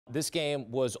This game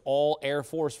was all Air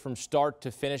Force from start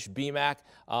to finish. BMAC,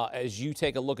 as you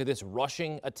take a look at this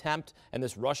rushing attempt and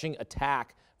this rushing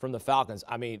attack from the Falcons,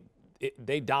 I mean,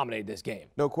 they dominated this game.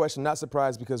 No question, not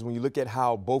surprised, because when you look at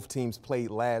how both teams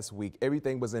played last week,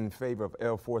 everything was in favor of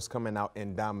Air Force coming out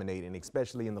and dominating,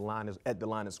 especially in at the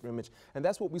line of scrimmage. And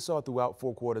that's what we saw throughout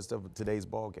 4 quarters of today's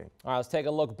ball game. All right, let's take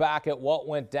a look back at what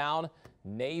went down.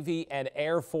 Navy and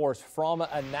Air Force from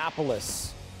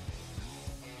Annapolis.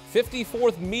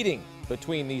 54th meeting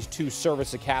between these two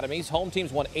service academies. Home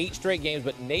teams won 8 straight games,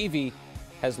 but Navy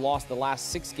has lost the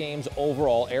last 6 games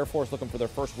overall. Air Force looking for their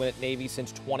first win at Navy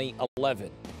since 2011.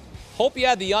 Hope you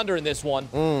had the under in this one.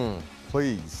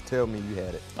 Please tell me you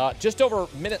had it. Just over a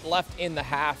minute left in the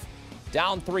half.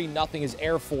 Down 3-0 is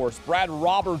Air Force. Brad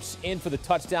Roberts in for the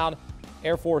touchdown.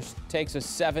 Air Force takes a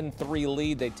 7-3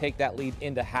 lead. They take that lead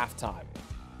into halftime.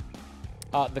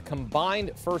 The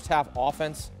combined first half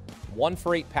offense, 1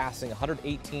 for 8 passing,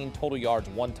 118 total yards,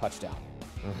 1 touchdown.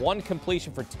 1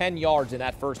 completion for 10 yards in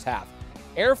that first half.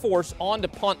 Air Force on to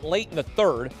punt late in the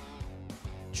third.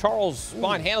 Charles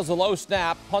Spine handles the low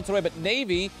snap, punts away, but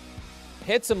Navy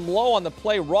hits him low on the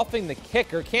play, roughing the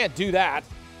kicker. Can't do that.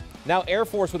 Now Air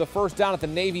Force with a first down at the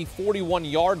Navy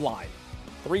 41-yard line.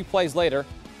 3 plays later,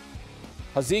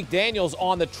 Hakeem Daniels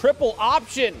on the triple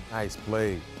option. Nice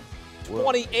play.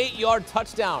 28-yard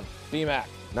touchdown, BMAC.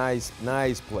 Nice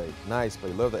play. Nice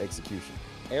play. Love the execution.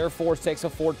 Air Force takes a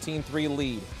 14-3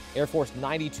 lead. Air Force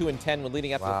 92-10 when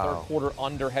leading after the third quarter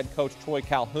under head coach Troy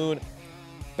Calhoun.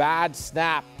 Bad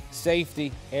snap,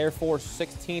 safety. Air Force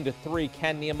 16-3.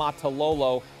 Ken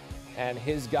Niumatalolo and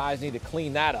his guys need to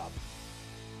clean that up.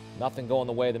 Nothing going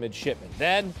the way of the midshipmen.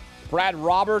 Then Brad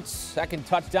Roberts, second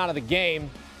touchdown of the game.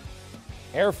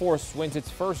 Air Force wins its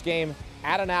first game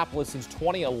at Annapolis since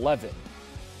 2011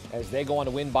 as they go on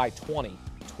to win by 20,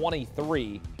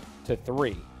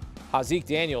 23-3. Hakeem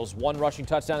Daniels, 1 rushing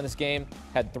touchdown in this game,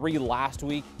 had 3 last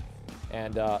week,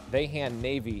 and they hand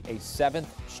Navy a 7th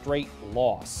straight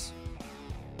loss.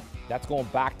 That's going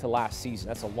back to last season.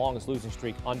 That's the longest losing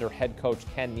streak under head coach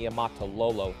Ken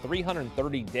Niumatalolo.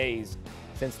 330 days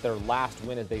since their last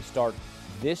win as they start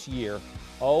this year,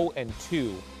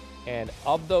 0-2. And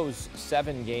of those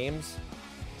 7 games,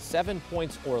 7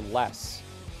 points or less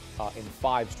in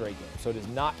 5 straight games. So it has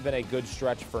not been a good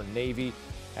stretch for Navy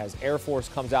as Air Force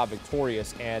comes out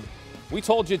victorious. And we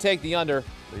told you to take the under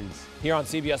here on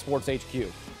CBS Sports HQ.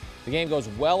 The game goes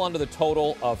well under the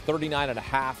total of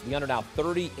 39.5. The under now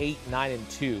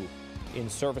 38-9-2 in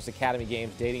Service Academy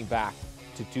games dating back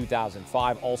to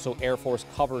 2005. Also, Air Force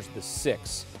covers the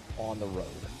 6 on the road.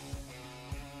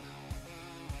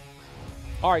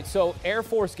 All right, so Air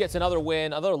Force gets another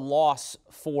win, another loss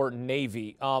for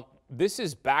Navy. This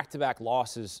is back-to-back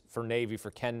losses for Navy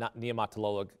for Ken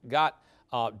Niumatalolo. Got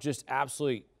just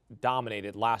absolutely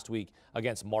dominated last week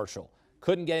against Marshall.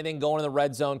 Couldn't get anything going in the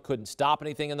red zone, couldn't stop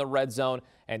anything in the red zone,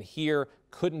 and here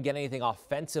couldn't get anything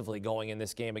offensively going in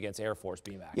this game against Air Force,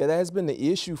 BMAC. Yeah, that has been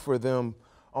the issue for them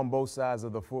on both sides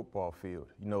of the football field.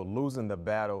 You know, losing the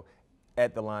battle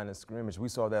at the line of scrimmage. We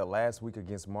saw that last week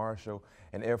against Marshall,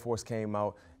 and Air Force came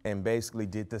out and basically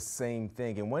did the same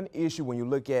thing. And one issue when you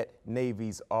look at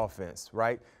Navy's offense,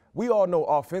 right? We all know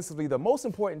offensively the most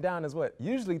important down is what?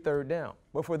 Usually third down.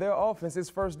 But for their offense, it's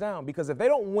first down, because if they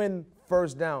don't win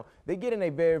first down, they get in a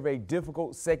very, very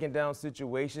difficult second down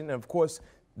situation. And of course,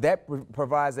 that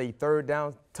provides a third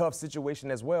down tough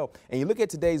situation as well. And you look at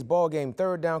today's ball game,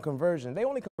 third down conversion, they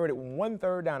only converted 1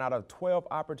 third down out of 12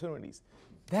 opportunities.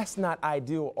 That's not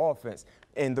ideal offense.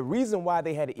 And the reason why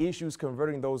they had issues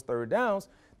converting those third downs,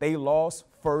 they lost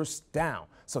first down.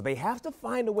 So they have to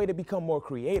find a way to become more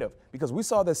creative, because we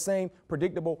saw the same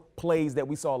predictable plays that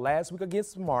we saw last week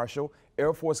against Marshall.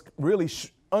 Air Force really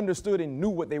understood and knew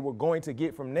what they were going to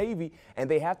get from Navy, and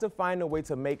they have to find a way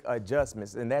to make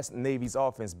adjustments. And that's Navy's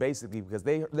offense basically, because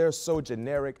they're so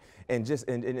generic and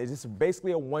it's just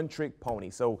basically a one-trick pony.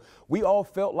 So we all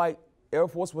felt like Air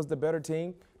Force was the better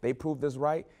team. They proved us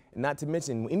right. Not to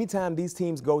mention, anytime these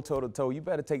teams go toe-to-toe, you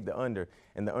better take the under.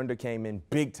 And the under came in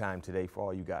big time today for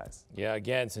all you guys. Yeah,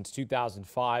 again, since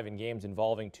 2005 in games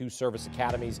involving 2 service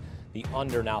academies, the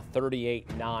under now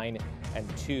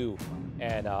 38-9-2.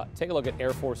 And take a look at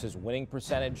Air Force's winning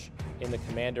percentage in the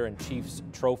Commander and Chiefs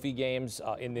trophy games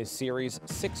in this series,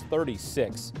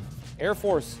 .636. Air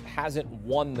Force hasn't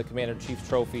won the Commander and Chiefs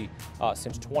trophy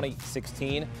since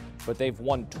 2016, but they've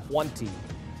won 20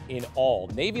 in all.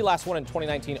 Navy last won in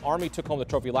 2019. Army took home the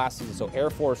trophy last season, so Air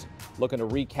Force looking to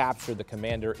recapture the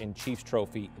Commander-in-Chief's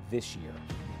trophy this year.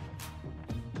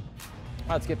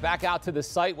 Let's get back out to the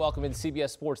site. Welcome in CBS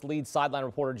Sports lead sideline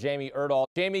reporter Jamie Erdahl.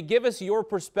 Jamie, give us your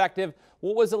perspective.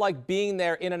 What was it like being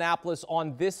there in Annapolis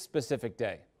on this specific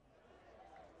day?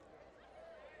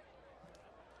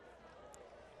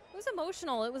 It was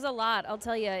emotional. It was a lot, I'll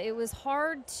tell you. It was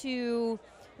hard to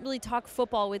really talk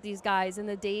football with these guys in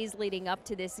the days leading up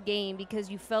to this game because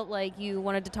you felt like you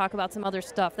wanted to talk about some other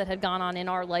stuff that had gone on in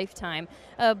our lifetime.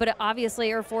 But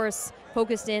obviously Air Force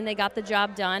focused in. They got the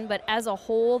job done. But as a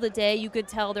whole, the day, you could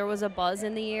tell there was a buzz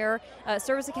in the air.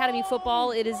 Service Academy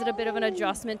football, it is a bit of an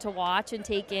adjustment to watch and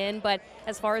take in. But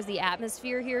as far as the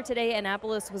atmosphere here today,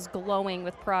 Annapolis was glowing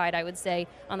with pride, I would say,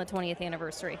 on the 20th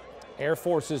anniversary. Air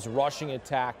Force's rushing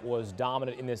attack was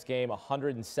dominant in this game,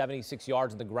 176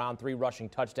 yards on the ground, 3 rushing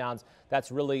touchdowns.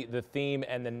 That's really the theme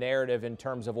and the narrative in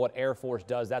terms of what Air Force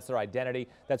does. That's their identity.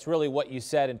 That's really what you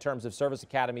said in terms of Service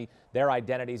Academy. Their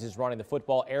identities is running the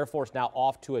football. Air Force now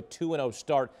off to a 2-0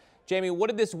 start. Jamie, what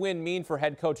did this win mean for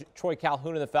head coach Troy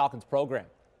Calhoun and the Falcons program?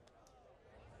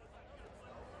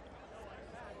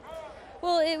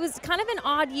 Well, it was kind of an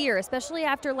odd year, especially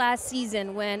after last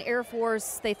season when Air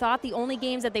Force, they thought the only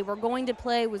games that they were going to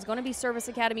play was going to be Service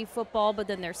Academy football, but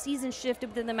then their season shifted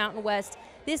within the Mountain West.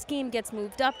 This game gets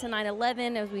moved up to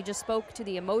 9/11, as we just spoke to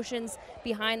the emotions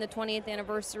behind the 20th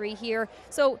anniversary here.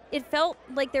 So it felt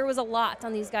like there was a lot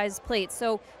on these guys' plates.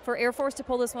 So for Air Force to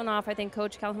pull this one off, I think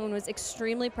Coach Calhoun was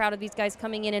extremely proud of these guys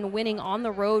coming in and winning on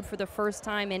the road for the first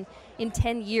time in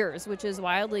 10 years, which is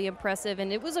wildly impressive.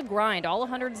 And it was a grind. All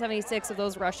 176 of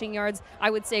those rushing yards, I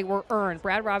would say, were earned.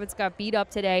 Brad Roberts got beat up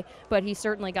today, but he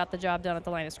certainly got the job done at the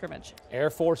line of scrimmage.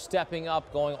 Air Force stepping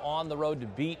up, going on the road to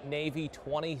beat Navy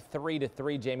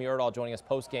 23-3. Jamie Erdahl joining us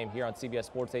post-game here on CBS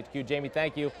Sports HQ. Jamie,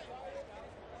 thank you.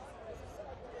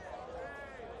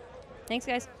 Thanks,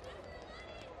 guys.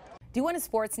 Do you want a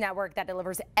sports network that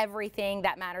delivers everything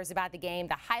that matters about the game?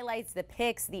 The highlights, the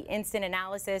picks, the instant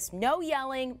analysis, no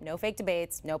yelling, no fake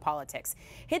debates, no politics.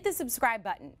 Hit the subscribe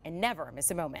button and never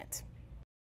miss a moment.